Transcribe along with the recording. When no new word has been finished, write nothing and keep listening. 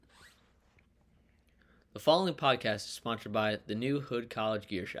The following podcast is sponsored by the new Hood College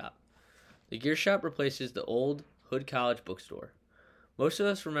Gear Shop. The Gear Shop replaces the old Hood College bookstore. Most of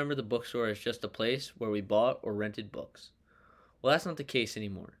us remember the bookstore as just a place where we bought or rented books. Well, that's not the case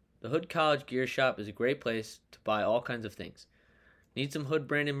anymore. The Hood College Gear Shop is a great place to buy all kinds of things. Need some Hood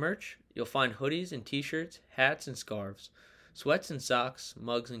branded merch? You'll find hoodies and t-shirts, hats and scarves, sweats and socks,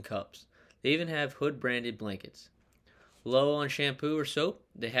 mugs and cups. They even have Hood branded blankets. Low on shampoo or soap?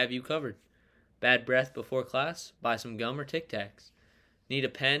 They have you covered. Bad breath before class? Buy some gum or Tic Tacs. Need a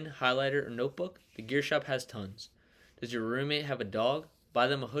pen, highlighter, or notebook? The Gear Shop has tons. Does your roommate have a dog? Buy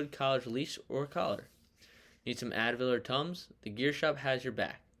them a Hood College leash or a collar. Need some Advil or Tums? The Gear Shop has your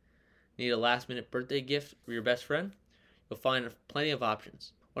back. Need a last-minute birthday gift for your best friend? You'll find plenty of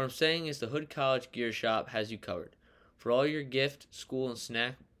options. What I'm saying is the Hood College Gear Shop has you covered. For all your gift, school, and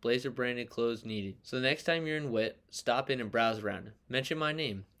snack, Blazer-branded clothes needed. So the next time you're in WIT, stop in and browse around. Mention my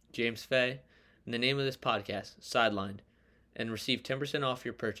name, James Fay, and the name of this podcast, Sidelined, and receive 10% off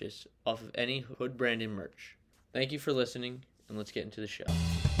your purchase off of any Hood branded merch. Thank you for listening, and let's get into the show.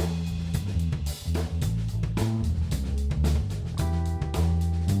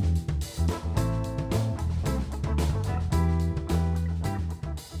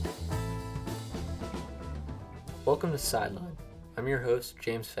 Welcome to Sideline. I'm your host,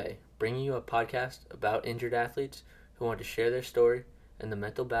 James Fay, bringing you a podcast about injured athletes who want to share their story and the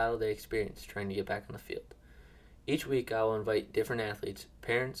mental battle they experience trying to get back on the field. Each week I will invite different athletes,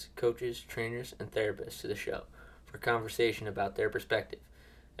 parents, coaches, trainers, and therapists to the show for conversation about their perspective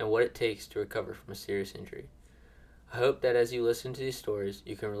and what it takes to recover from a serious injury. I hope that as you listen to these stories,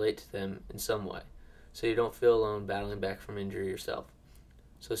 you can relate to them in some way, so you don't feel alone battling back from injury yourself.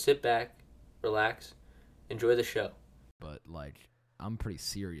 So sit back, relax, enjoy the show. But I'm pretty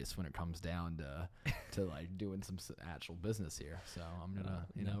serious when it comes down to doing some actual business here. So I'm gonna,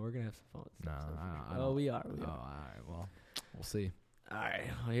 we're gonna have some fun. I don't. Oh, we are. All right. Well, we'll see. All right.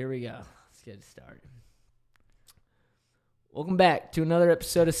 Well, here we go. Let's get it started. Welcome back to another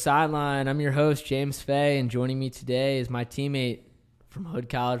episode of Sideline. I'm your host, James Fay, and joining me today is my teammate from Hood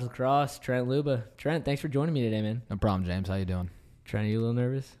College Lacrosse, Trent Leuba. Trent, thanks for joining me today, man. No problem, James. How you doing? Trent, are you a little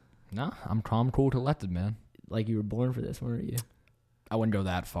nervous? No, I'm calm, cool, collected, man. Like you were born for this, weren't you? I wouldn't go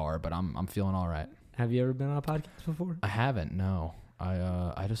that far, but I'm feeling all right. Have you ever been on a podcast before? I haven't, no.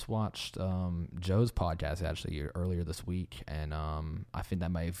 I just watched Joe's podcast actually earlier this week, and I think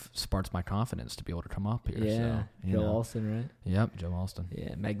that may have sparked my confidence to be able to come up here. Yeah, so, Joe Alston, right? Yep, Joe Alston.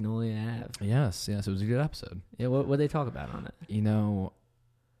 Yeah, Magnolia Ave. Yes, it was a good episode. Yeah, what they talk about on it?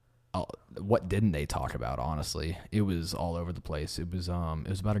 What didn't they talk about? Honestly, it was all over the place. It was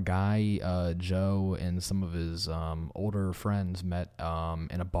about a guy, Joe, and some of his older friends met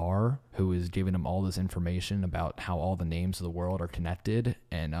in a bar who was giving him all this information about how all the names of the world are connected.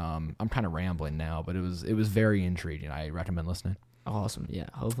 And I'm kind of rambling now, but it was very intriguing. I recommend listening. Awesome. Yeah.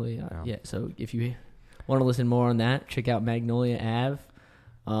 Hopefully. Yeah. So if you want to listen more on that, check out Magnolia Ave.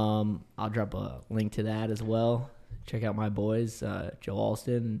 I'll drop a link to that as well. Check out my boys, Joe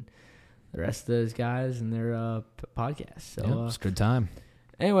Alston, and the rest of those guys and their podcast. So it's a good time.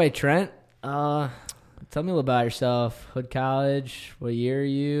 Anyway, Trent, tell me a little about yourself. Hood College, what year are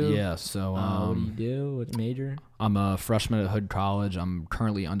you? Yeah, so what do you do? What major? I'm a freshman at Hood College. I'm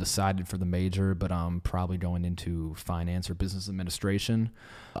currently undecided for the major, but I'm probably going into finance or business administration.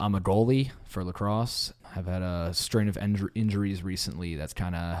 I'm a goalie for lacrosse. I've had a strain of injuries recently that's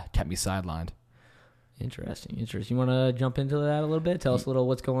kind of kept me sidelined. Interesting. You want to jump into that a little bit? Tell us a little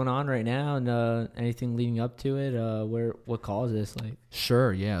what's going on right now and anything leading up to it. What caused this?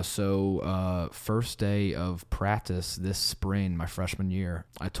 Sure. Yeah. So first day of practice this spring, my freshman year,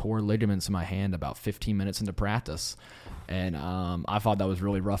 I tore ligaments in my hand about 15 minutes into practice, and I thought that was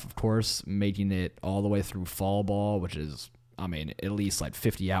really rough. Of course, making it all the way through fall ball, which is, at least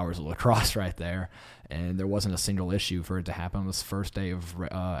 50 hours of lacrosse right there. And there wasn't a single issue for it to happen on this first day of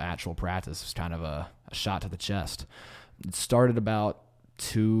actual practice. It was kind of a shot to the chest. It started about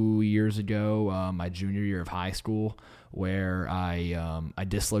 2 years ago, my junior year of high school, where I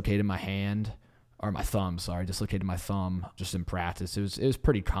dislocated my hand, or my thumb, dislocated my thumb just in practice. It was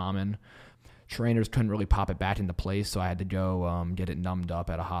pretty common. Trainers couldn't really pop it back into place, so I had to go get it numbed up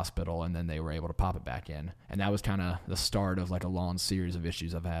at a hospital, and then they were able to pop it back in. And that was kind of the start of a long series of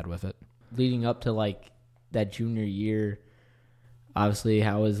issues I've had with it. Leading up to that junior year, obviously,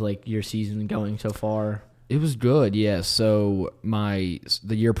 how was your season going so far? It was good, yeah. So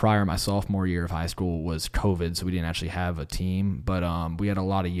the year prior, my sophomore year of high school was COVID, so we didn't actually have a team. But we had a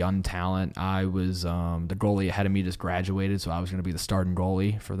lot of young talent. I was the goalie ahead of me just graduated, so I was going to be the starting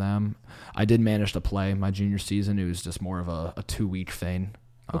goalie for them. I did manage to play my junior season. It was just more of a 2-week thing.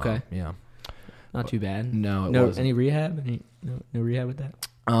 Okay. Yeah. Not too bad. No, it no wasn't. Any rehab? No rehab with that?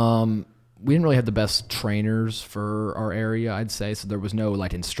 We didn't really have the best trainers for our area, I'd say. So there was no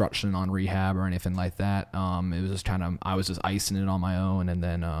like instruction on rehab or anything like that. It was just I was just icing it on my own, and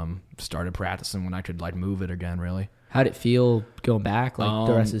then started practicing when I could like move it again. Really. How'd it feel going back like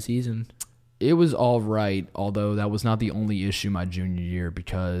the rest of the season? It was all right, although that was not the only issue my junior year,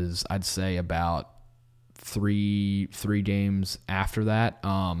 because I'd say about three games after that,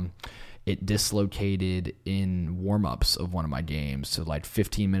 it dislocated in warm-ups of one of my games. So like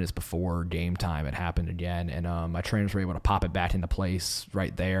 15 minutes before game time, it happened again, and my trainers were able to pop it back into place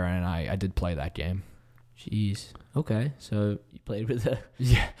right there, and I did play that game. Jeez. Okay, so you played with a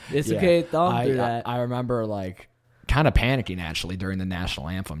dislocated thumb through that. I remember like kind of panicking actually during the national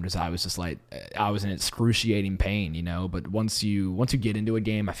anthem, because I was just like, I was in excruciating pain, you know. But once you get into a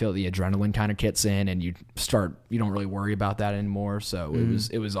game, I feel the adrenaline kind of kicks in, and you don't really worry about that anymore. So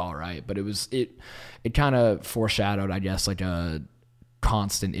it was all right, but it kind of foreshadowed, I guess, like a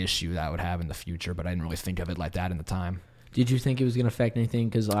constant issue that I would have in the future. But I didn't really think of it like that in the time. Did you think it was going to affect anything?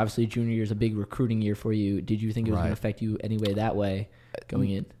 Because obviously junior year is a big recruiting year for you. Did you think it was going to affect you anyway that way going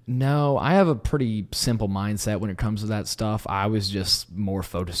in? No, I have a pretty simple mindset when it comes to that stuff. I was just more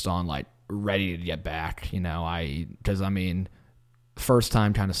focused on like ready to get back, you know. Because first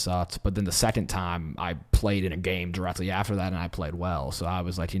time kind of sucked, but then the second time I played in a game directly after that, and I played well. So I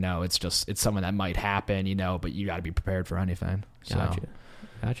was like, you know, it's something that might happen, you know, but you got to be prepared for anything. So,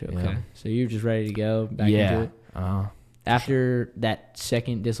 Gotcha. Okay. Yeah. So you're just ready to go back into it? After that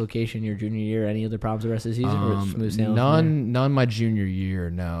second dislocation your junior year, any other problems the rest of the season? Or smooth sailing none my junior year.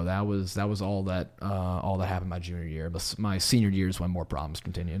 No, that was all that happened my junior year. But my senior year is when more problems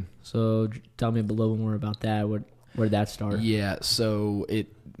continued. So tell me a little more about that. Where did that start? Yeah, so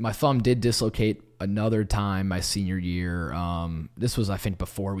my thumb did dislocate another time my senior year. This was, I think,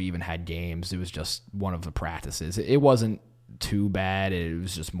 before we even had games. It was just one of the practices. It wasn't too bad. It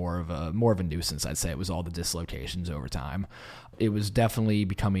was just more of a nuisance, I'd say. It was all the dislocations over time. It was definitely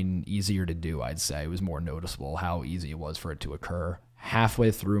becoming easier to do, I'd say. It was more noticeable how easy it was for it to occur.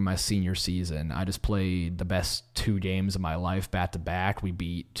 Halfway through my senior season, I just played the best 2 games of my life back to back. We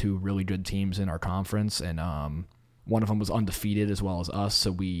beat 2 really good teams in our conference, and one of them was undefeated as well as us,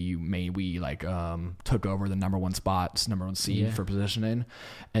 so we took over the number 1 seed for positioning.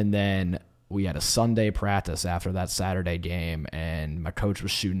 And then we had a Sunday practice after that Saturday game, and my coach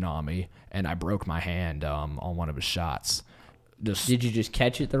was shooting on me, and I broke my hand on one of his shots. Did you just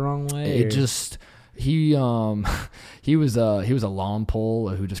catch it the wrong way? He was a lawn pole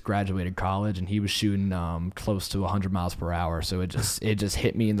who just graduated college, and he was shooting close to 100 miles per hour. So it just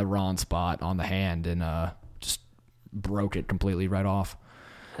hit me in the wrong spot on the hand, and just broke it completely right off.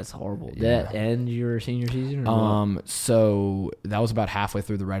 That's horrible. Did Yeah. that end your senior season? Or So that was about halfway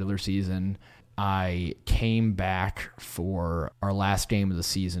through the regular season. I came back for our last game of the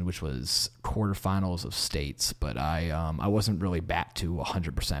season, which was quarterfinals of states, but I wasn't really back to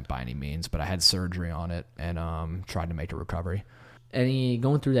 100% by any means, but I had surgery on it and tried to make a recovery.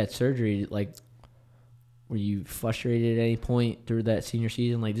 Going through that surgery, like, were you frustrated at any point through that senior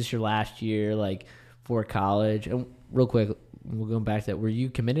season? Like, this is your last year, like, for college? And real quick, we'll go back to that. Were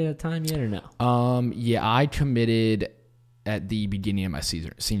you committed at the time yet or no? Yeah, I committed at the beginning of my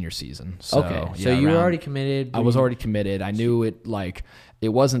senior season. So, okay, so you were already committed. I was already committed. I knew it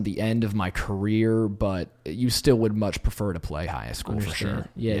wasn't the end of my career, but you still would much prefer to play high school for sure.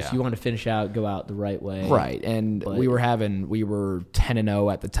 Yes, you want to finish out, go out the right way. Right, and we were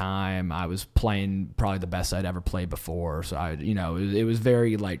 10-0 at the time. I was playing probably the best I'd ever played before, so it was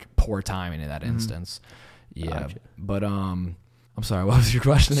very like poor timing in that instance. Yeah, Gotcha. But I'm sorry, what was your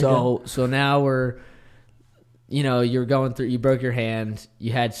question again? So now we're, you're going through, you broke your hand,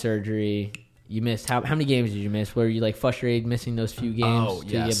 you had surgery, you missed, how many games did you miss? Were you like frustrated missing those few games to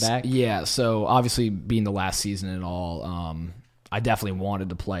get back? Yeah, so obviously being the last season and all, I definitely wanted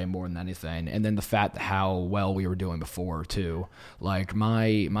to play more than anything. And then the fact how well we were doing before too. Like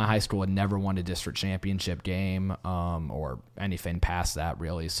my high school had never won a district championship game or anything past that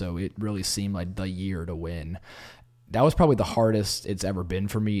really. So it really seemed like the year to win. That was probably the hardest it's ever been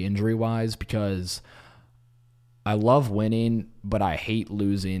for me injury-wise, because I love winning, but I hate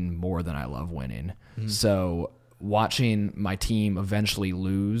losing more than I love winning. Mm-hmm. So watching my team eventually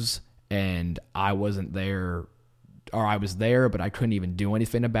lose and I wasn't there, or I was there, but I couldn't even do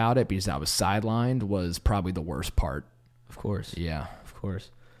anything about it because I was sidelined, was probably the worst part. Of course. Yeah. Of course.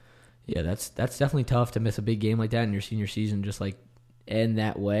 Yeah, that's definitely tough to miss a big game like that in your senior season, just like end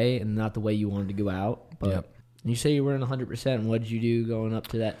that way and not the way you wanted to go out. But You say you weren't 100%. What did you do going up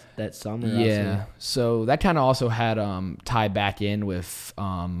to that summer? Yeah, so that kind of also had tied back in with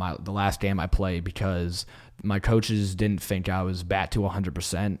the last game I played, because my coaches didn't think I was back to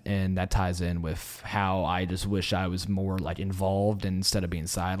 100%, and that ties in with how I just wish I was more like involved instead of being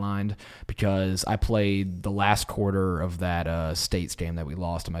sidelined, because I played the last quarter of that States game that we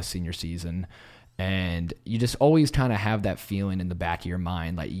lost in my senior season. And you just always kind of have that feeling in the back of your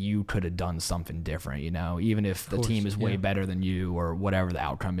mind, like you could have done something different, even if the team is way better than you or whatever the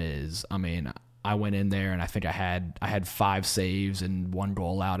outcome is. I mean, I went in there and I think I had 5 saves and 1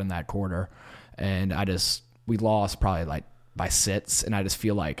 goal out in that quarter, and we lost probably like by 6, and I just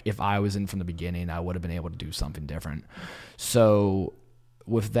feel like if I was in from the beginning, I would have been able to do something different. So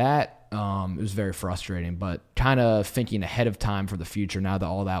with that, it was very frustrating, but kind of thinking ahead of time for the future now that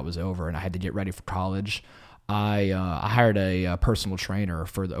all that was over and I had to get ready for college, I hired a personal trainer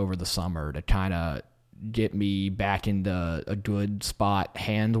over the summer to kind of get me back into a good spot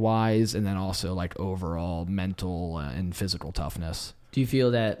hand-wise, and then also like overall mental and physical toughness. Do you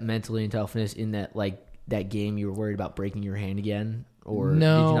feel that mentally and toughness in that game you were worried about breaking your hand again? Or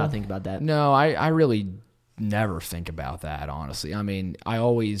No, did you not think about that? No, I really never think about that, honestly. I mean,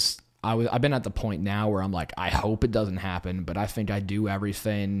 I've been at the point now where I'm like, I hope it doesn't happen, but I think I do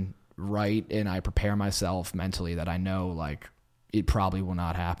everything right, and I prepare myself mentally that I know like it probably will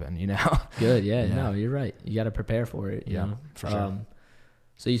not happen, Good, yeah. No, you're right. You got to prepare for it. You know? For sure.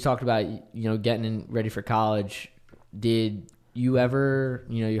 So you talked about getting ready for college. Did you ever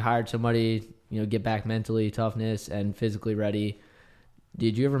you hired somebody get back mentally, toughness, and physically ready?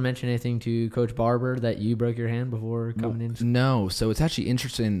 Did you ever mention anything to Coach Barber that you broke your hand before coming in? No. So it's actually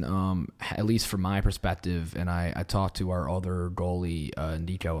interesting, at least from my perspective, and I talked to our other goalie,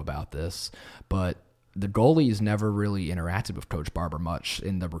 Nico, about this, but the goalies never really interacted with Coach Barber much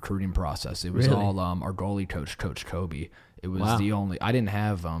in the recruiting process. It was all our goalie coach, Coach Kobe. It was the only. I didn't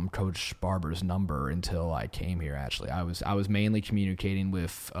have Coach Barber's number until I came here. Actually, I was mainly communicating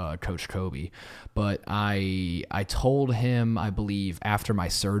with Coach Kobe, but I told him, I believe, after my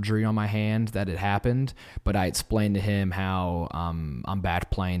surgery on my hand that it happened. But I explained to him how I'm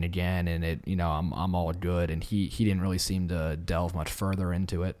back playing again, and I'm all good. And he didn't really seem to delve much further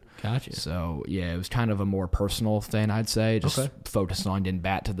into it. Gotcha. So yeah, it was kind of a more personal thing, I'd say. Just focused on getting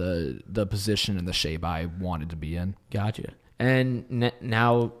back to the position and the shape I wanted to be in. Gotcha. And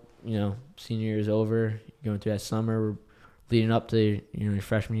now, senior year is over. You're going through that summer, leading up to your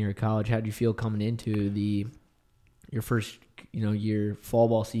freshman year of college. How do you feel coming into your first year fall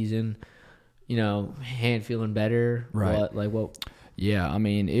ball season? Hand feeling better, right? What? Yeah, I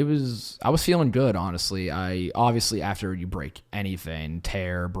mean, I was feeling good, honestly. Obviously after you break anything,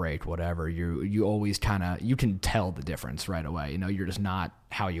 tear, break, whatever, you always you can tell the difference right away. You're just not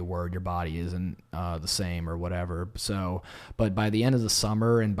how you were, your body isn't the same or whatever. So, but by the end of the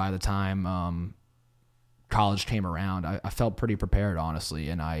summer and by the time college came around, I felt pretty prepared, honestly,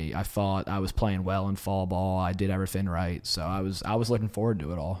 and I thought I was playing well in fall ball. I did everything right, so I was looking forward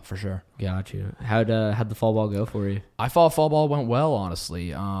to it all for sure. Got you. How'd the fall ball go for you? I thought fall ball went well,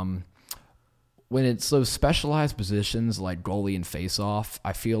 honestly. When it's those specialized positions like goalie and face-off,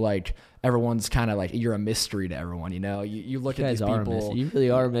 I feel like everyone's kind of like, you're a mystery to everyone, You look at these people. You really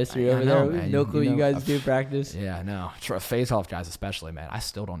are a mystery over there. Man. No clue you guys do practice. Yeah, no. Face-off guys especially, man. I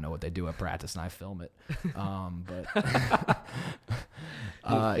still don't know what they do at practice, and I film it. Face-off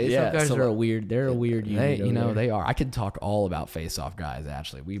guys are they're a weird unit. They are. I could talk all about face-off guys,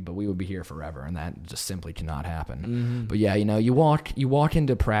 actually. But we would be here forever, and that just simply cannot happen. Mm-hmm. But yeah, you walk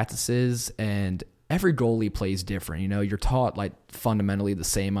into practices, and every goalie plays different. You're taught like fundamentally the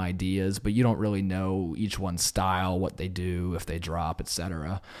same ideas, but you don't really know each one's style, what they do, if they drop,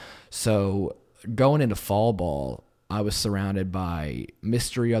 etc. So going into fall ball, I was surrounded by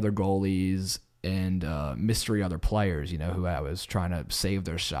mystery other goalies and mystery other players, who I was trying to save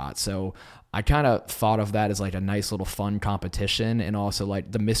their shots. So I kind of thought of that as like a nice little fun competition, and also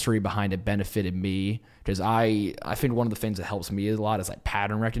like the mystery behind it benefited me, because I think one of the things that helps me a lot is like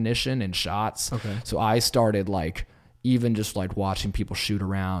pattern recognition and shots. Okay. So I started like even just like watching people shoot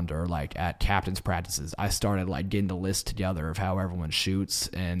around, or like at captain's practices, I started like getting the list together of how everyone shoots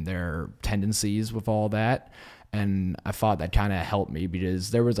and their tendencies with all that. And I thought that kind of helped me,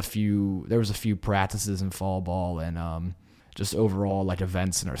 because there was a few practices in fall ball and just overall like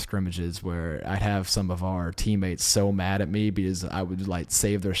events in our scrimmages where I'd have some of our teammates so mad at me because I would like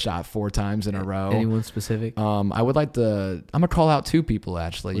save their shot 4 times in a row. Anyone specific? I'm gonna call out 2 people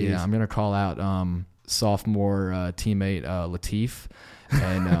actually. Please. Yeah, I'm gonna call out sophomore teammate Latif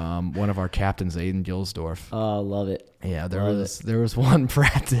and one of our captains, Aiden Gilsdorf. Oh, love it. Yeah, there was one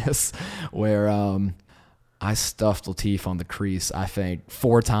practice where I stuffed Latif on the crease, I think,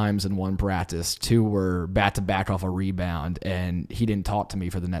 4 times in one practice. 2 were back-to-back off a rebound, and he didn't talk to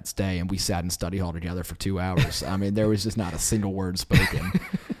me for the next day, and we sat in study hall together for 2 hours. I mean, there was just not a single word spoken.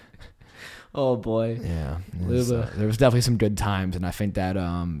 Oh, boy. Yeah. Leuba. There was definitely some good times, and I think that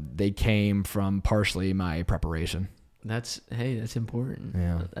they came from partially my preparation. That's important.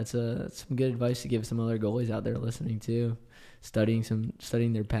 Yeah. That's some good advice to give some other goalies out there listening too.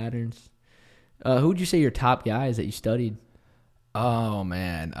 Studying their patterns. Who would you say your top guys that you studied? Oh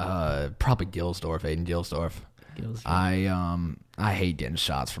man, probably Gilsdorf, Aiden Gilsdorf. I hate getting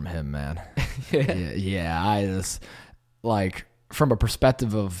shots from him, man. yeah. I just like from a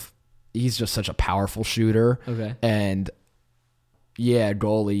perspective of he's just such a powerful shooter. Okay. And yeah,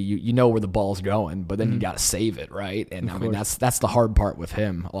 goalie, you know where the ball's going, but then you got to save it, right? And I mean that's the hard part with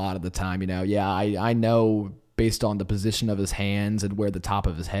him a lot of the time. You know, I know based on the position of his hands and where the top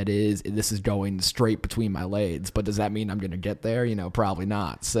of his head is, this is going straight between my legs. But does that mean I'm going to get there? You know, probably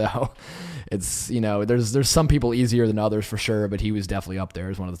not. So it's, you know, there's some people easier than others for sure, but he was definitely up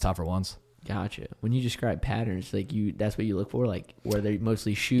there as one of the tougher ones. Gotcha. When you describe patterns, like that's what you look for, like where they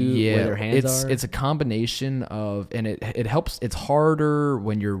mostly shoot, where their hands are. It's a combination of, and it helps. It's harder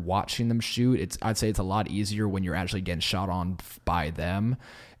when you're watching them shoot. I'd say it's a lot easier when you're actually getting shot on by them.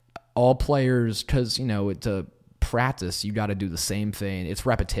 All players, because you know to practice, you got to do the same thing. It's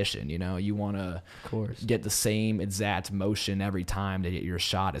repetition. You know, you want to get the same exact motion every time to get your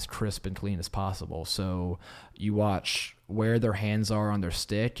shot as crisp and clean as possible. So you watch where their hands are on their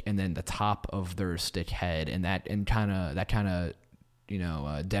stick, and then the top of their stick head, and that kind of you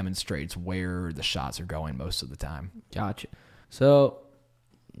know demonstrates where the shots are going most of the time. Gotcha. So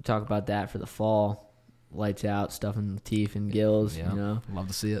talk about that for the fall. Lights out, stuffing the teeth and gills. Yeah, you know, love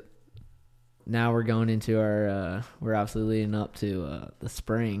to see it. Now we're going into our, we're obviously leading up to the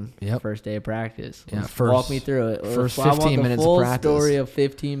spring, first day of practice. Walk me through it. First 15 minutes of practice. Story of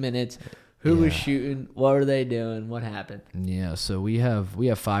 15 minutes. Who was shooting? What were they doing? What happened? Yeah, so we have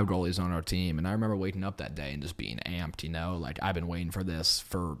 5 goalies on our team, and I remember waking up that day and just being amped, you know? Like, I've been waiting for this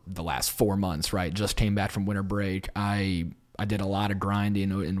for the last 4 months, right? Just came back from winter break. I did a lot of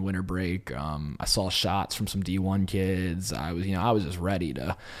grinding in winter break. I saw shots from some D1 kids. I was just ready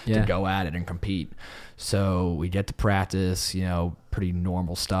to go at it and compete. So we get to practice, you know, pretty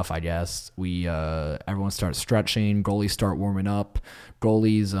normal stuff, I guess. Everyone starts stretching. Goalies start warming up.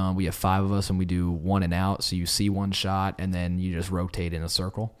 Goalies, we have 5 of us, and we do 1 and out. So you see one shot, and then you just rotate in a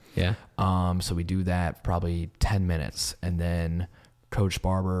circle. Yeah. So we do that probably 10 minutes, and then Coach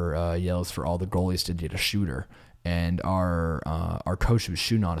Barber yells for all the goalies to get a shooter. And our coach who was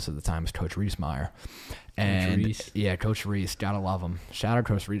shooting on us at the time was Coach Riesmeyer. And Coach Reese, gotta love him. Shout out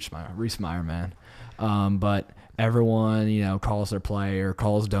Coach Riesmeyer, man. But everyone, you know, calls their player,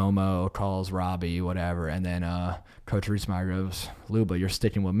 calls Domo, calls Robbie, whatever, and then Coach Riesmeyer goes, "Leuba, you're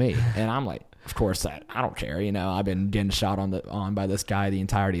sticking with me." And I'm like, of course, I don't care. You know, I've been getting shot on by this guy the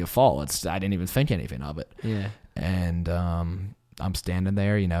entirety of fall. I didn't even think anything of it. Yeah. And I'm standing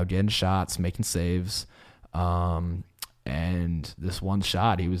there, you know, getting shots, making saves. And this one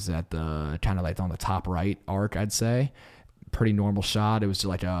shot, he was at the kind of like on the top right arc, I'd say. Pretty normal shot. It was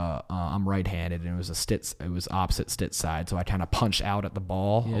like I'm right-handed, and it was opposite stitch side, so I kind of punch out at the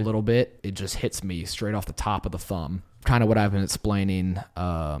ball a little bit. It just hits me straight off the top of the thumb. Kind of what I've been explaining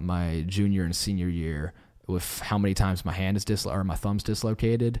my junior and senior year with how many times my thumb's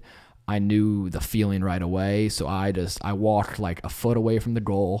dislocated. I knew the feeling right away, so I walked like a foot away from the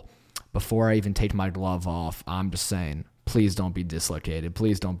goal. Before I even take my glove off, I'm just saying, please don't be dislocated.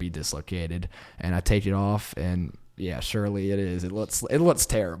 Please don't be dislocated. And I take it off, and yeah, surely it is. It looks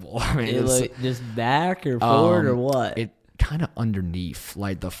terrible. I mean, it just back or forward or what? It kind of underneath,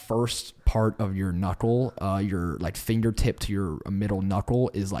 like the first part of your knuckle, your like fingertip to your middle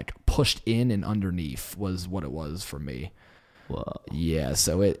knuckle is like pushed in and underneath was what it was for me. Whoa. Yeah,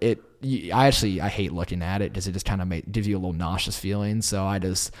 so I hate looking at it because it just kind of gives you a little nauseous feeling. So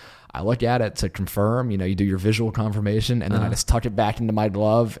I look at it to confirm, you know, you do your visual confirmation, and then I just tuck it back into my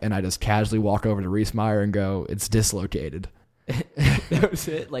glove, and I just casually walk over to Riesmeyer and go, "It's dislocated." That was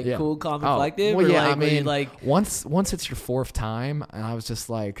it? Like cool, calm, collective? Well, yeah, like, I mean, once it's your 4th time, and I was just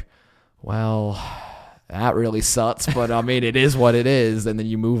like, well, that really sucks, but I mean, it is what it is, and then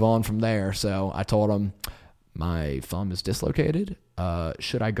you move on from there. So I told him, my thumb is dislocated.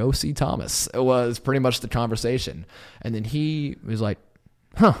 Should I go see Thomas? It was pretty much the conversation. And then he was like,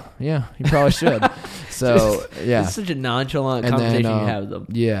 Yeah, you probably should. So, yeah. It's such a nonchalant And conversation then, you have with them.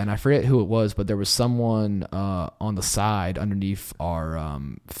 Yeah, and I forget who it was, but there was someone on the side underneath our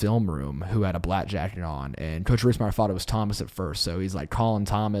film room who had a black jacket on, and Coach Reesmeyer thought it was Thomas at first, so he's like calling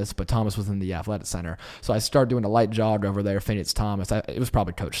Thomas, but Thomas was in the athletic center. So I started doing a light jog over there, thinking it's Thomas. It was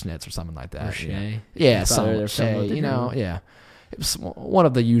probably Coach Snitz or something like that. Or Shay. Yeah, Shay, yeah. It was one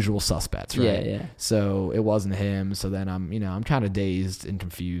of the usual suspects, right? Yeah. So it wasn't him. So then I'm kind of dazed and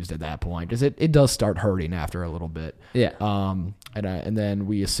confused at that point because it does start hurting after a little bit. Yeah. And then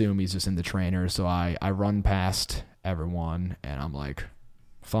we assume he's just in the trainer. So I run past everyone and I'm like,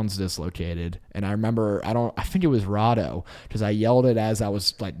 thumb's dislocated. And I remember, I think it was Rado because I yelled it as I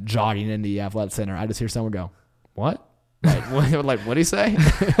was like jogging into the athletic center. I just hear someone go, "What?" Like what'd he say?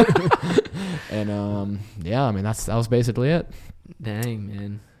 And yeah, I mean that was basically it. Dang,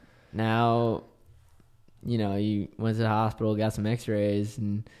 man. Now, you went to the hospital, got some x-rays,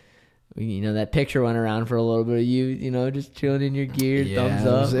 and, that picture went around for a little bit of you, just chilling in your gear, thumbs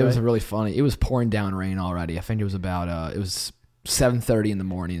up. It was really funny. It was pouring down rain already. I think it was about, it was 7:30 in the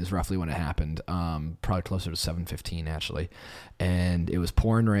morning is roughly when it happened. Probably closer to 7:15 actually. And it was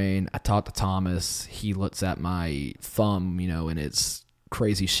pouring rain. I talked to Thomas. He looks at my thumb, in its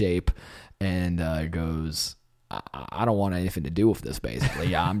crazy shape, and goes, I don't want anything to do with this, basically.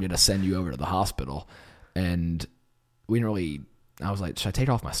 Yeah, I'm going to send you over to the hospital. And I was like, should I take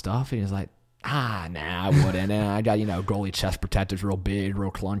off my stuff? And he was like, nah, I wouldn't. And I got, goalie chest protectors, real big, real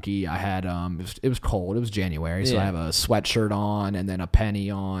clunky. I had, it was cold. It was January. So I have a sweatshirt on and then a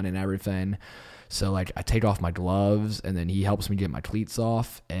penny on and everything. So I take off my gloves and then he helps me get my cleats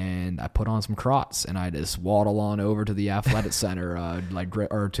off and I put on some Crocs and I just waddle on over to the athletic center,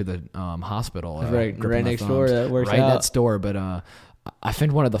 or to the hospital. Right next door. That works out. Right next door. But I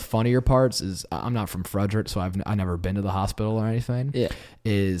think one of the funnier parts is I'm not from Frederick, so I've never been to the hospital or anything. Yeah.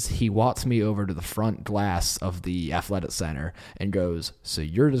 Is he walks me over to the front glass of the athletic center and goes, "So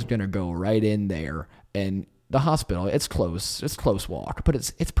you're just gonna go right in there and." The hospital, it's close walk, but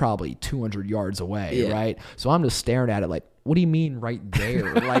it's probably 200 yards away, right? So I'm just staring at it like, what do you mean right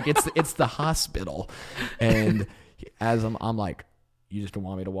there? Like it's the hospital. And as I'm like, you just don't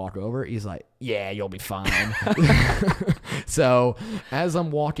want me to walk over? He's like, yeah, you'll be fine. So as I'm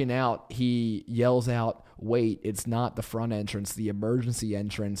walking out, he yells out, wait, it's not the front entrance. The emergency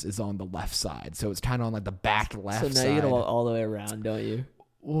entrance is on the left side. So it's kind of on like the back left side. So now you gotta walk all the way around, don't you?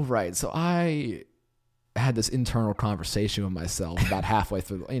 Well, right. So I had this internal conversation with myself about halfway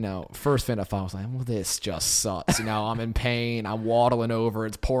through, first thing I thought was like, well, this just sucks. I'm in pain. I'm waddling over.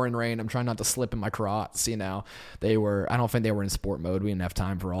 It's pouring rain. I'm trying not to slip in my Crocs. I don't think they were in sport mode. We didn't have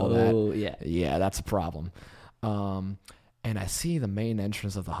time for all that. Oh, yeah. Yeah, that's a problem. And I see the main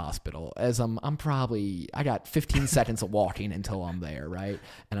entrance of the hospital as I got 15 seconds of walking until I'm there. Right.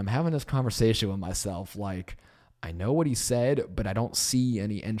 And I'm having this conversation with myself, like, I know what he said, but I don't see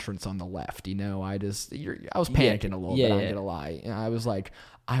any entrance on the left. I was panicking a little bit. I'm not gonna lie. I was like,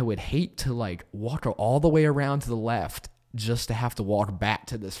 I would hate to walk all the way around to the left just to have to walk back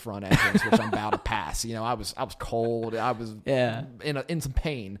to this front entrance, which I'm about to pass. I was cold. I was in some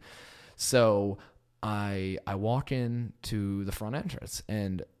pain. So I walk into the front entrance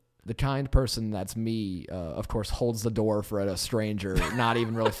and. The kind person that's me, of course, holds the door for a stranger, not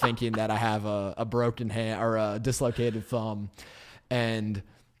even really thinking that I have a broken hand or a dislocated thumb. And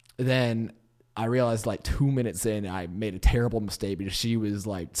then I realized 2 minutes in, I made a terrible mistake because she was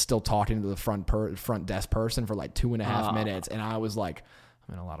still talking to the front desk person for 2.5 minutes. And I was like,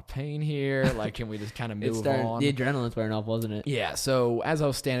 I'm in a lot of pain here. Can we just kind of move on? The adrenaline's wearing off, wasn't it? Yeah. So as I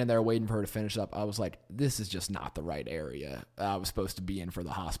was standing there waiting for her to finish up, I was like, this is just not the right area I was supposed to be in for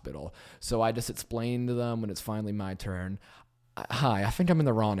the hospital. So I just explained to them when it's finally my turn. Hi, I think I'm in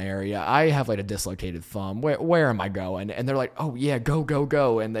the wrong area. I have a dislocated thumb. Where am I going? And they're like, oh yeah,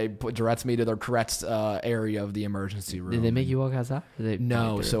 go. And they direct me to their correct area of the emergency room. Did they make you walk outside?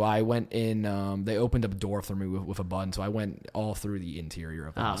 No. So I went in, they opened up a door for me with a button. So I went all through the interior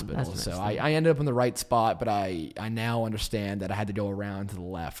of the hospital. So I ended up in the right spot, but I now understand that I had to go around to the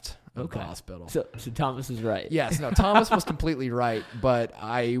left of the hospital. So Thomas is right. Yes, no, Thomas was completely right, but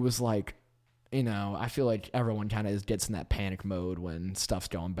I was like, I feel like everyone kind of gets in that panic mode when stuff's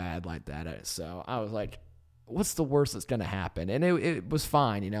going bad like that. So I was like, what's the worst that's going to happen? And it was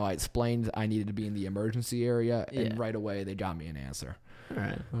fine. I explained I needed to be in the emergency area, and right away they got me an answer. All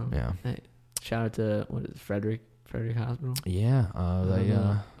right. Well, yeah. Hey, shout out to, what is it, Frederick Hospital? Yeah. I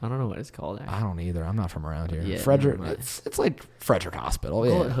don't know what it's called, actually. I don't either. I'm not from around here. Yeah, Frederick, it's like Frederick Hospital.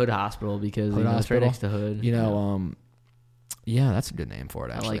 Call it Hood Hospital because it's right next to Hood. Yeah, that's a good name for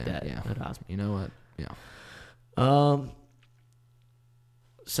it, actually. I like that. Yeah. Hood Hospital. You know what? Yeah.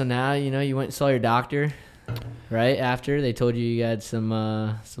 So now you went and saw your doctor, right? After they told you had some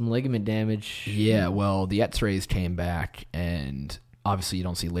ligament damage. Yeah, well, the X-rays came back, and obviously you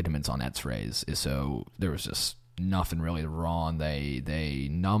don't see ligaments on X-rays, so there was just nothing really wrong. They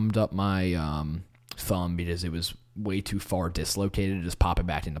numbed up my thumb because it was way too far dislocated to just pop it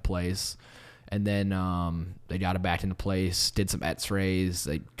back into place. And then they got it back into place, did some X-rays.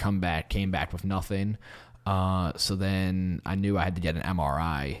 They came back with nothing. So then I knew I had to get an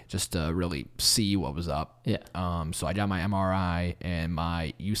MRI just to really see what was up. Yeah. So I got my MRI, and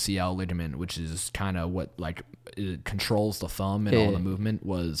my UCL ligament, which is kind of what it controls the thumb and all the movement,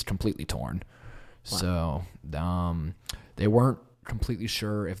 was completely torn. Wow. So they weren't completely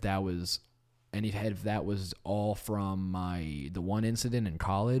sure if that was all from the one incident in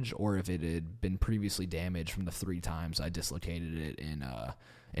college, or if it had been previously damaged from the 3 times I dislocated it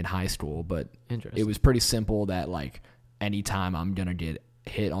in high school. But it was pretty simple that anytime I'm gonna get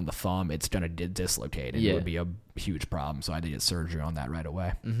hit on the thumb, it's gonna get dislocated. It would be a huge problem, so I had to get surgery on that right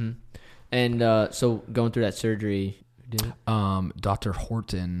away. Mm-hmm. And so going through that surgery, did it? Dr.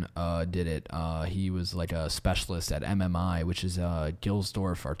 Horton did it. He was like a specialist at MMI, which is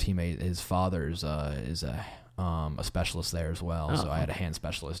Gilsdorf. Our teammate, his father's is a specialist there as well. So I had a hand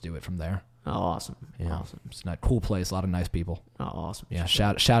specialist do it from there. Oh, awesome! Yeah, awesome. It's a cool place. A lot of nice people. Oh, awesome! Yeah,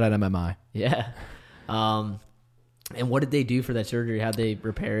 shout out MMI. Yeah. And what did they do for that surgery? How'd they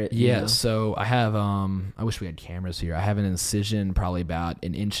repair it? Yeah, so I have, I wish we had cameras here. I have an incision probably about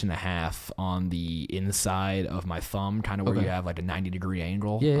 1.5 inches on the inside of my thumb, kind of where you have like a 90-degree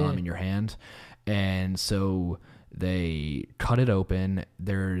angle in your hand. And so they cut it open.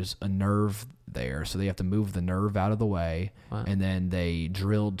 There's a nerve there, so they have to move the nerve out of the way. Wow. And then they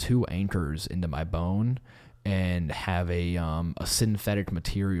drilled 2 anchors into my bone and have a synthetic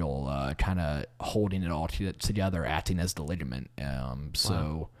material kind of holding it all together, acting as the ligament.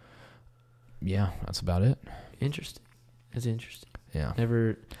 So, yeah, that's about it. Interesting. That's interesting. Yeah.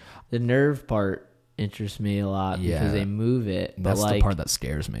 The nerve part interests me a lot because they move it. That's the part that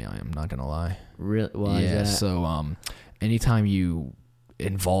scares me. I am not going to lie. Really? Why is that? So, anytime you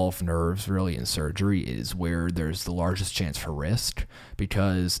involve nerves really in surgery is where there's the largest chance for risk,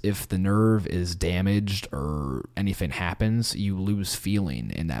 because if the nerve is damaged or anything happens, you lose feeling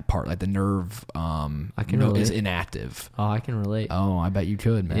in that part. Like the nerve is inactive. Oh, I can relate. Oh, I bet you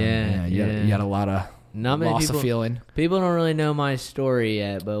could, man. You got a lot of loss of feeling. People don't really know my story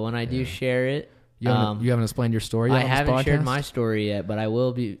yet, but when I do share it, you haven't explained your story yet? I haven't shared my story yet, but I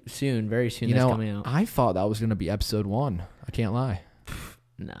will be soon, very soon. That's coming out. I thought that was going to be episode 1. I can't lie.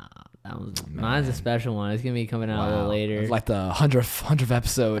 Nah, mine's a special one. It's gonna be coming out a little later. It's like the 100th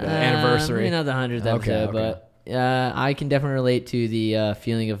episode anniversary. Maybe not the 100th episode, but I can definitely relate to the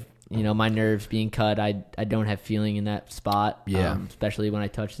feeling of my nerves being cut. I don't have feeling in that spot. Yeah, especially when I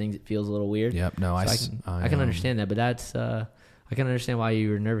touch things, it feels a little weird. Yep. No, so I can understand that, but that's I can understand why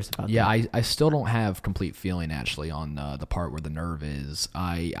you were nervous about that. Yeah, I still don't have complete feeling actually on the part where the nerve is.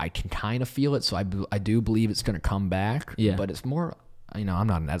 I can kind of feel it, so I do believe it's going to come back. Yeah, but it's more. I'm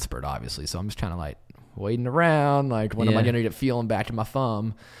not an expert, obviously, so I'm just kind of like waiting around, like when am I going to get feeling back in my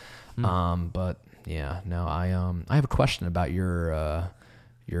thumb? But yeah, no, I have a question about your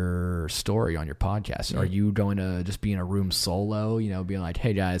story on your podcast. Are you going to just be in a room solo, being like,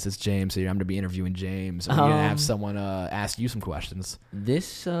 hey guys, it's James here, I'm going to be interviewing James, or are you going to have someone ask you some questions?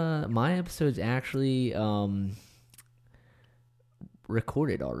 This my episode's actually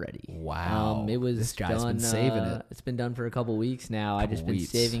recorded already. Wow. It was this guy's done, been saving it. It's been done for a couple weeks now. I just been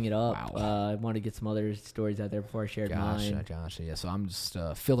saving it up. Wow. I want to get some other stories out there before I shared mine. Gotcha. Yeah, so I'm just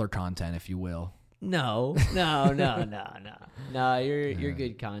filler content, if you will. No. You're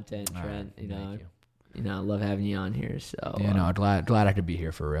good content, Trent. Right, I love having you on here. So glad I could be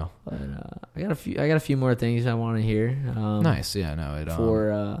here for real. But I got a few more things I want to hear. Nice. Yeah. No.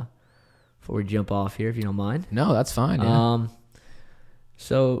 Before we jump off here, if you don't mind. No, that's fine. Yeah.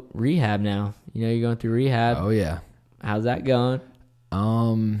 So rehab now. You're going through rehab. Oh yeah. How's that going?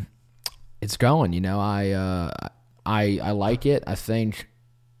 It's going. I like it. I think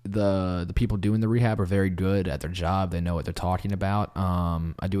the people doing the rehab are very good at their job. They know what they're talking about.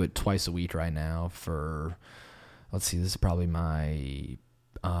 I do it twice a week right now for, let's see, this is probably my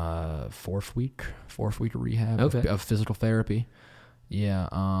fourth week of rehab of physical therapy. Yeah,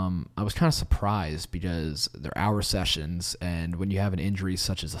 I was kind of surprised because they're hour sessions, and when you have an injury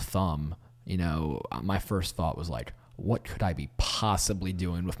such as a thumb, my first thought was like, what could I be possibly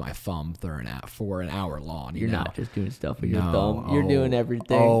doing with my thumb for an hour long? You're not just doing stuff with your thumb. You're doing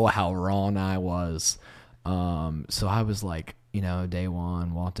everything. Oh, how wrong I was. So I was like, day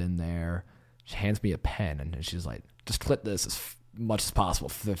one, walked in there. She hands me a pen, and she's like, just clip this much as possible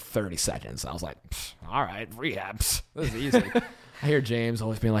for 30 seconds. I was like, all right, rehab. This is easy. I hear James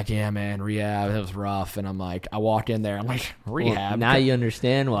always being like, yeah, man, rehab, that was rough. And I'm like, I walk in there, I'm like, rehab. Well, now you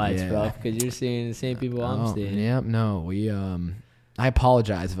understand why it's rough, because you're seeing the same people I'm seeing. Yeah, no, I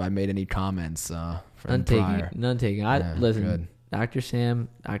apologize if I made any comments from prior. None taken. Listen, good. Dr. Sam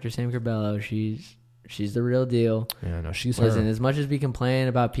Corbello, she's the real deal. Yeah, no, she's Listen, her. as much as we complain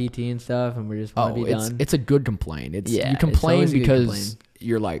about PT and stuff, and we just want to be done. It's a good complaint. You complain because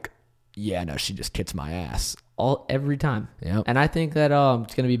you're like, yeah, no, she just kicks my ass. Every time. Yep. And I think that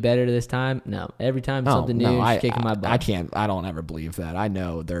it's going to be better this time. No, every time something new, she's kicking my butt. I don't ever believe that. I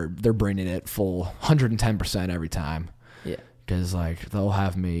know they're bringing it full 110% every time. Yeah. Because like they'll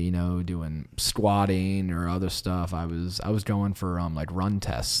have me, doing squatting or other stuff. I was going for like run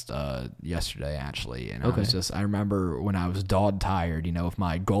tests yesterday actually, and I remember when I was dog tired, with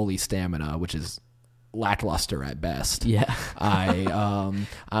my goalie stamina, which is lackluster at best. Yeah.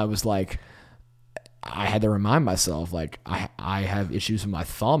 I was like, I had to remind myself, like, I have issues with my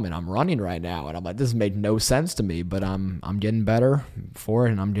thumb and I'm running right now. And I'm like, this made no sense to me, but I'm getting better for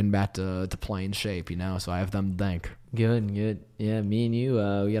it and I'm getting back to playing shape, so I have them to thank. Good. Yeah, me and you,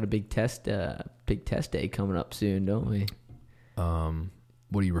 we got a big test day coming up soon, don't we?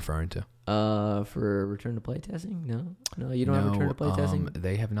 What are you referring to? For return to play testing? No, you don't have return to play testing?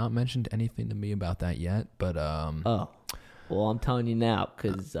 They have not mentioned anything to me about that yet, but Oh, well, I'm telling you now,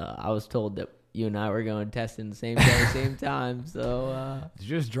 because I was told that you and I were going testing the same day, same time. So did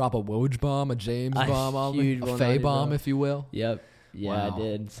you just drop a Woj bomb, a James bomb on me, a Faye bomb, if you will? Yep. Yeah, wow. I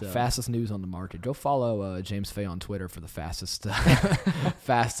did. So. Fastest news on the market. Go follow James Faye on Twitter for the fastest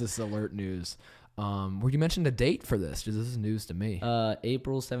alert news. Were you mentioned a date for this? This is news to me.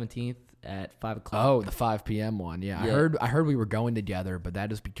 April 17th at 5:00. Oh, the 5 p.m. one. Yeah, yeah. I heard we were going together, but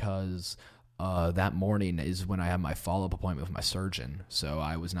that is because that morning is when I have my follow-up appointment with my surgeon, so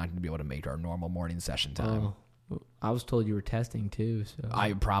I was not going to be able to make our normal morning session time. Oh, I was told you were testing too. So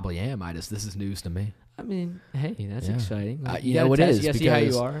I probably am. This is news to me. I mean, hey, that's exciting. It is because see how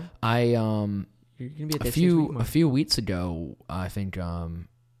you are. You're gonna be at a few weeks ago, I think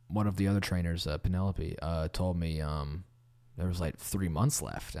one of the other trainers, Penelope, told me there was like 3 months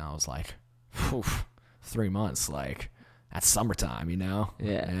left, and I was like, 3 months, like that's summertime,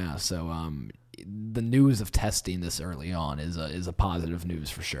 Yeah. So the news of testing this early on is a positive news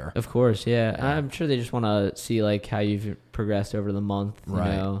for sure. Of course, yeah. I'm sure they just want to see like how you've progressed over the month.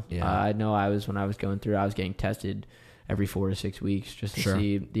 Right. Yeah. I know when I was going through, I was getting tested every 4 to 6 weeks just to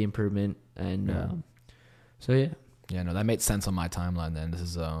see the improvement, and so yeah. Yeah, no, that made sense on my timeline. Then this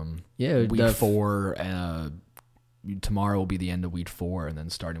is week 4. Tomorrow will be the end of week 4, and then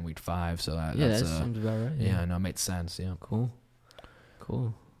starting week 5. So that sounds about right. Yeah, no, it makes sense. Yeah, cool.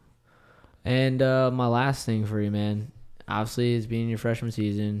 And my last thing for you, man, obviously, is being your freshman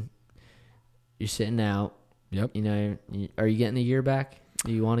season. You're sitting out. Yep. Are you getting the year back?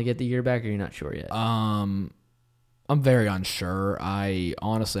 Do you want to get the year back, or you're not sure yet? I'm very unsure. I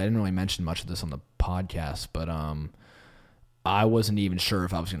didn't really mention much of this on the podcast, but I wasn't even sure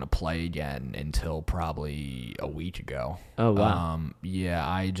if I was going to play again until probably a week ago. Oh, wow. Yeah,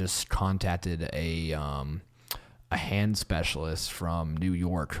 I just contacted a hand specialist from New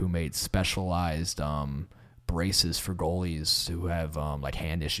York who made specialized braces for goalies who have like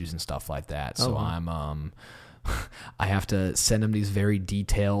hand issues and stuff like that. So I have to send him these very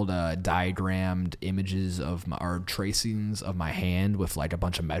detailed diagrammed images or tracings of my hand with like a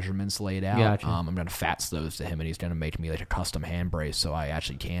bunch of measurements laid out. Gotcha. I'm going to fax those to him, and he's going to make me like a custom hand brace so I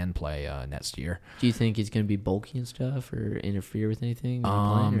actually can play next year. Do you think it's going to be bulky and stuff or interfere with anything?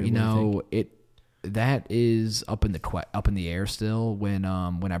 That is up in the air still. When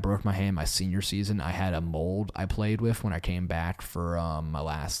I broke my hand my senior season, I had a mold I played with when I came back for my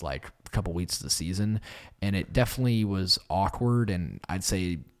last like couple weeks of the season, and it definitely was awkward, and I'd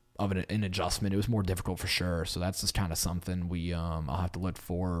say of an adjustment. It was more difficult for sure. So that's just kind of something I'll have to look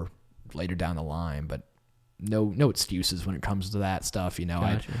for later down the line, but no excuses when it comes to that stuff.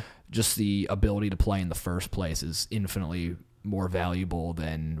 Gotcha. Just the ability to play in the first place is infinitely more valuable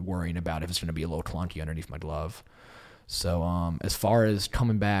than worrying about if it's going to be a little clunky underneath my glove. So as far as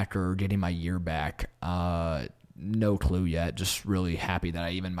coming back or getting my year back, no clue yet. Just really happy that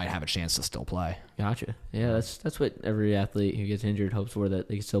I even might have a chance to still play. Gotcha. Yeah, that's what every athlete who gets injured hopes for, that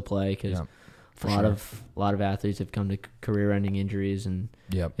they can still play, because a lot of athletes have come to career-ending injuries, and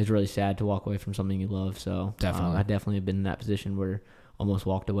it's really sad to walk away from something you love. So definitely, I definitely have been in that position where almost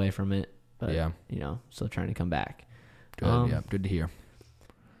walked away from it, but still trying to come back. Good. Good to hear.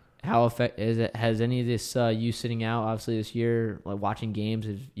 How has any of this you sitting out obviously this year, like watching games,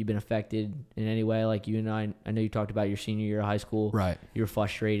 have you been affected in any way? Like you and I know you talked about your senior year of high school. Right. You were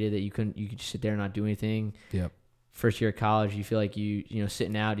frustrated that you could just sit there and not do anything. Yep. First year of college, you feel like you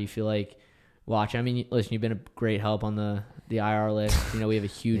sitting out, do you feel like watch? I mean, listen, you've been a great help on the IR list. We have a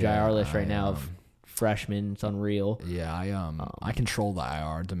huge IR list right now of freshmen. It's unreal. Yeah, I control the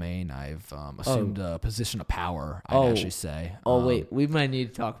IR domain. I've assumed a position of power, I'd actually say. Wait, we might need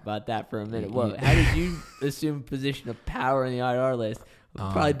to talk about that for a minute. Whoa, how did you assume a position of power in the IR list?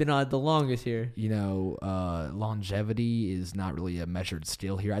 Probably been on it the longest here. Longevity is not really a measured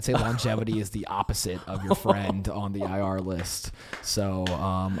skill here. I'd say longevity is the opposite of your friend on the IR list. So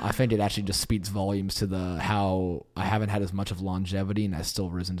I think it actually just speaks volumes to how I haven't had as much of longevity, and I've still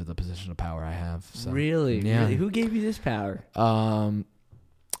risen to the position of power I have. So, really? Yeah. Really? Who gave you this power?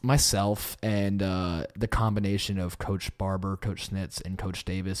 Myself and the combination of Coach Barber, Coach Snitz, and Coach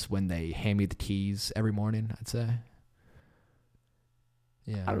Davis when they hand me the keys every morning, I'd say.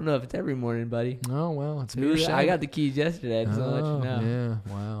 Yeah. I don't know if it's every morning, buddy. Oh, well, it's me. I got the keys yesterday, so I'll let you know.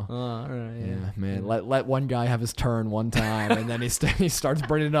 Yeah, wow. Oh, all right, yeah, man. Let one guy have his turn one time, and then he starts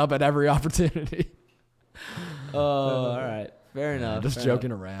bringing it up at every opportunity. Oh, all right. Fair enough. Just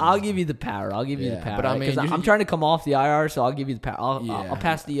joking around. I'll give you the power. But I mean, I'm trying to come off the IR, so I'll give you the power. I'll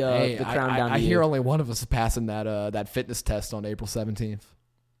pass the crown down to you. I hear only one of us is passing that fitness test on April 17th.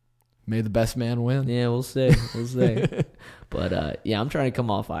 May the best man win. Yeah, we'll see. But I'm trying to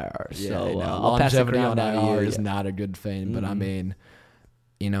come off IR. So I'll pass the crown down to you. Is not a good thing. Mm-hmm. But I mean,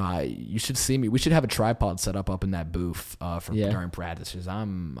 you should see me. We should have a tripod set up in that booth during practices.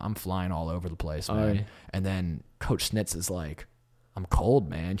 I'm flying all over the place, man. Right. And then Coach Snitz is like, I'm cold,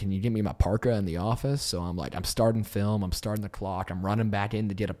 man. Can you get me my parka in the office? So I'm like, I'm starting film. I'm starting the clock. I'm running back in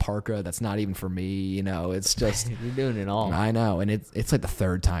to get a parka that's not even for me. It's just you're doing it all. I know, and it's like the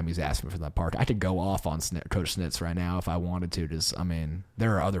third time he's asked me for that parka. I could go off on Coach Snitz right now if I wanted to.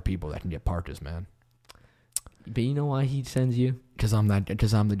 There are other people that can get parkas, man. But you know why he sends you? Because I'm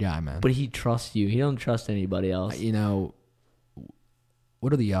the guy, man. But he trusts you. He don't trust anybody else.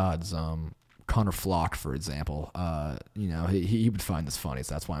 What are the odds? Connor Flock, for example, he would find this funny,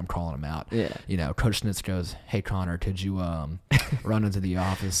 so that's why I'm calling him out. Yeah. Coach Snitz goes, "Hey Connor, could you run into the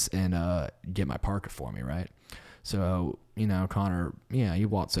office and get my parka for me, right?" So Connor, he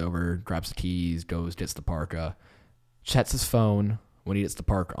walks over, grabs the keys, goes, gets the parka, checks his phone. When he gets the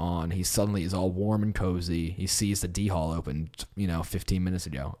parka on, he suddenly is all warm and cozy. He sees the D Hall open, 15 minutes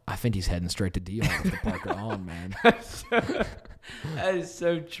ago. I think he's heading straight to D Hall with the parka on, man. That is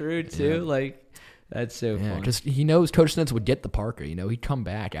so true too. Yeah. That's so funny. Because he knows Coach Snitz would get the parka. He'd come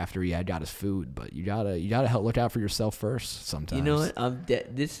back after he had got his food, but you gotta help look out for yourself first. Sometimes. You know what?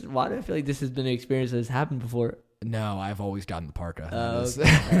 Why do I feel like this has been an experience that has happened before? No, I've always gotten the parka.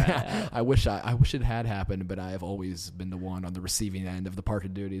 Okay. I wish it had happened, but I have always been the one on the receiving end of the parka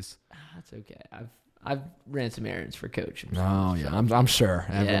duties. That's okay. I've ran some errands for Coach. Oh yeah, I'm sure.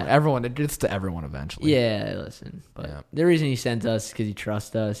 Everyone, it gets to everyone eventually. Yeah, listen, but the reason he sends us is because he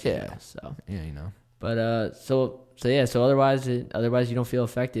trusts us. Yeah. So yeah, But so otherwise you don't feel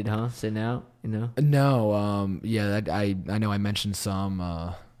affected, huh? Sitting out, No. I know I mentioned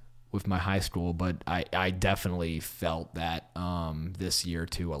some with my high school, but I definitely felt that this year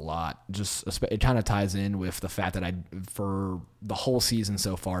too a lot. Just it kind of ties in with the fact that for the whole season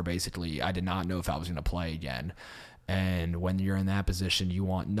so far, basically, I did not know if I was going to play again. And when you're in that position, you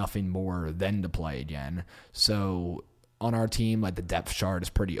want nothing more than to play again. So on our team, the depth chart is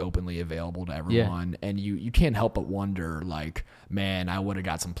pretty openly available to everyone. Yeah. And you can't help but wonder, man, I would have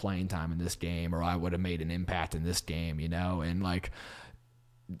got some playing time in this game, or I would have made an impact in this game, And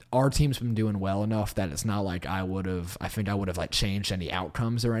our team's been doing well enough that it's not like I think I would have changed any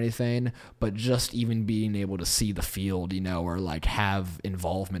outcomes or anything, but just even being able to see the field, or have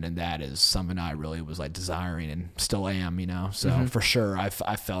involvement in that is something I really was desiring and still am, So for sure, I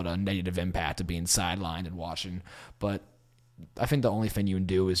felt a negative impact of being sidelined and watching, but I think the only thing you can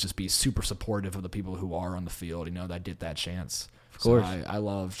do is just be super supportive of the people who are on the field, that get that chance. Of course. So I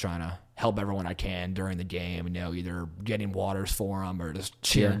love trying to help everyone I can during the game, either getting waters for them or just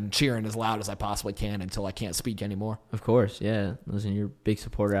cheering as loud as I possibly can until I can't speak anymore. Of course, yeah. Listen, you're a big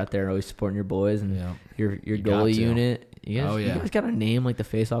supporter out there, always supporting your boys and your goalie unit. You guys got a name like the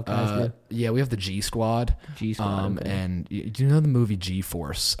face-off guys do? Yeah, we have the G Squad. Okay. And do you know the movie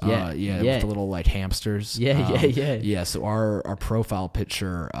G-Force? Yeah. With the little hamsters. Yeah, so our profile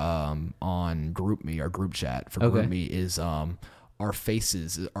picture on GroupMe, our group chat for GroupMe is our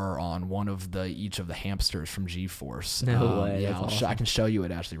faces are on one of each of the hamsters from G-Force. No way. Yeah, That's awesome. I can show you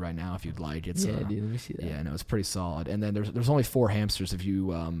it actually right now if you'd like. It's Yeah, dude, let me see that. Yeah, no, it's pretty solid. And then there's only 4 hamsters if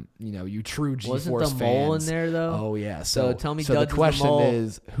you you true G-Force fans. Wasn't the mole in there though? Oh yeah. So tell me, so Duds the question is the mole.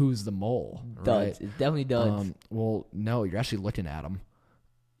 is, who's the mole? Duds. Right? It's definitely Duds. Well, no, you're actually looking at him.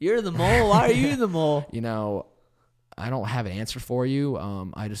 You're the mole. Why are you the mole? I don't have an answer for you.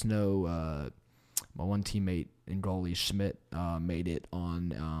 I just know my one teammate in goalie, Schmidt, made it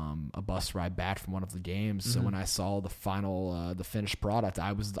on a bus ride back from one of the games. Mm-hmm. So when I saw the finished product,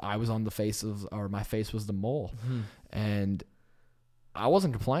 I was on my face was the mole, and I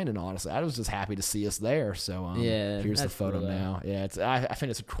wasn't complaining, honestly. I was just happy to see us there. So here's the photo cool, now. Yeah, I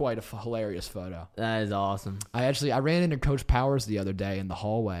think it's quite a hilarious photo. That is awesome. I ran into Coach Powers the other day in the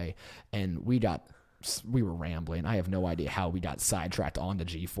hallway, and we were rambling. I have no idea how we got sidetracked onto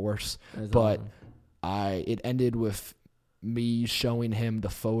G-Force, but awesome. It ended with me showing him the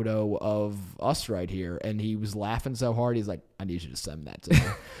photo of us right here, and he was laughing so hard. He's like, "I need you to send that to me."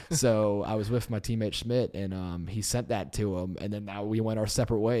 So I was with my teammate Schmidt, and he sent that to him, and then now we went our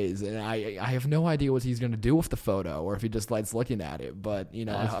separate ways. And I have no idea what he's going to do with the photo, or if he just likes looking at it. But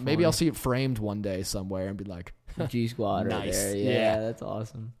maybe I'll see it framed one day somewhere and be like, G Squad right Nice. there. Yeah, that's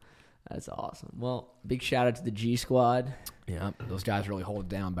awesome. That's awesome. Well, big shout out to the G Squad. Yeah, those guys really hold it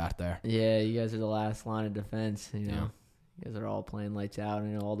down back there. Yeah, you guys are the last line of defense. Yeah. You guys are all playing lights out. I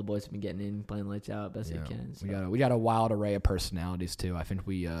know all the boys have been getting in, playing lights out best they can. So. We got a wild array of personalities too. I think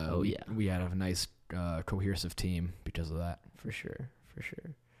we had a nice cohesive team because of that. For sure.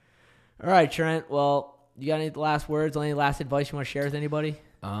 All right, Trent. Well, you got any last words? Any last advice you want to share with anybody?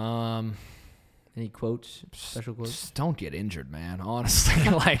 Any quotes? Special quotes? Just don't get injured, man. Honestly,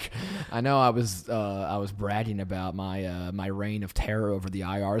 I know I was bragging about my reign of terror over the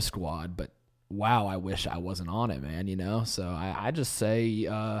IR squad, but wow, I wish I wasn't on it, man. So I just say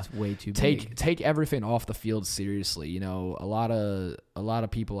it's way too big. Take everything off the field seriously. A lot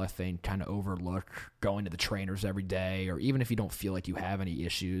of people I think kind of overlook going to the trainers every day, or even if you don't feel like you have any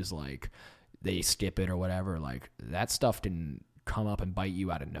issues, like they skip it or whatever. Like that stuff can come up and bite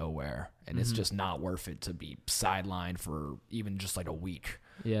you out of nowhere, and it's just not worth it to be sidelined for even just like a week.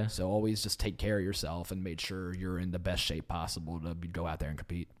 Yeah. So always just take care of yourself and make sure you're in the best shape possible to go out there and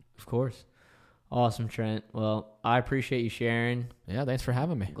compete. Of course. Awesome, Trent. Well, I appreciate you sharing. Yeah, thanks for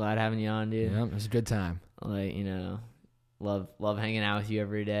having me. Glad having you on, dude. Yeah, it was a good time. Love hanging out with you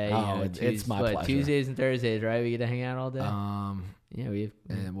every day. It's my pleasure. Tuesdays and Thursdays, right? We get to hang out all day. Yeah, we have.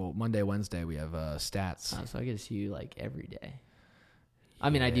 And Monday, Wednesday we have stats. So I get to see you like every day. I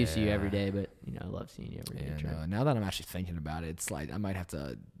mean, I do see you every day, but I love seeing you every day. Yeah, now that I'm actually thinking about it, it's like I might have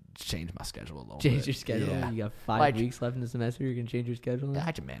to change my schedule a little bit. Change your schedule. Yeah. You got 5 weeks left in the semester. You can change your schedule. Yeah,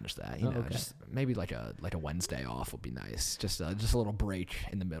 I can manage that. Okay. Just maybe like a Wednesday off would be nice. Just a little break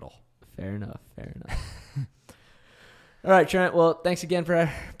in the middle. Fair enough. All right, Trent. Well, thanks again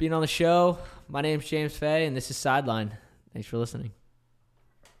for being on the show. My name's James Fay, and this is Sideline. Thanks for listening.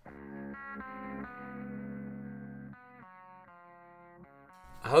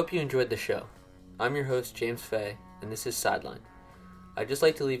 I hope you enjoyed the show. I'm your host, James Fay, and this is Sideline. I'd just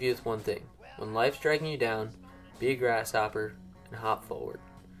like to leave you with one thing. When life's dragging you down, be a grasshopper and hop forward.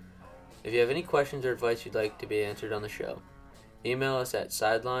 If you have any questions or advice you'd like to be answered on the show, email us at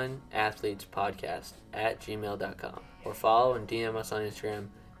sidelineathletespodcast@gmail.com or follow and DM us on Instagram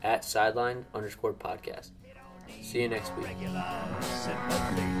at sideline_podcast. See you next week.